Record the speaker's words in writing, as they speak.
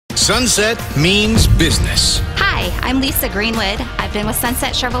Sunset means business. Hi, I'm Lisa Greenwood. I've been with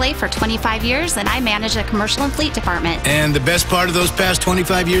Sunset Chevrolet for 25 years, and I manage a commercial and fleet department. And the best part of those past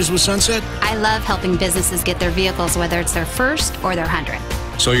 25 years with Sunset? I love helping businesses get their vehicles, whether it's their first or their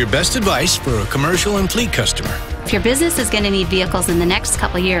 100th. So your best advice for a commercial and fleet customer? If your business is going to need vehicles in the next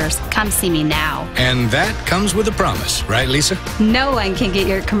couple years, come see me now. And that comes with a promise, right, Lisa? No one can get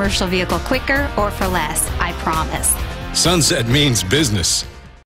your commercial vehicle quicker or for less, I promise. Sunset means business.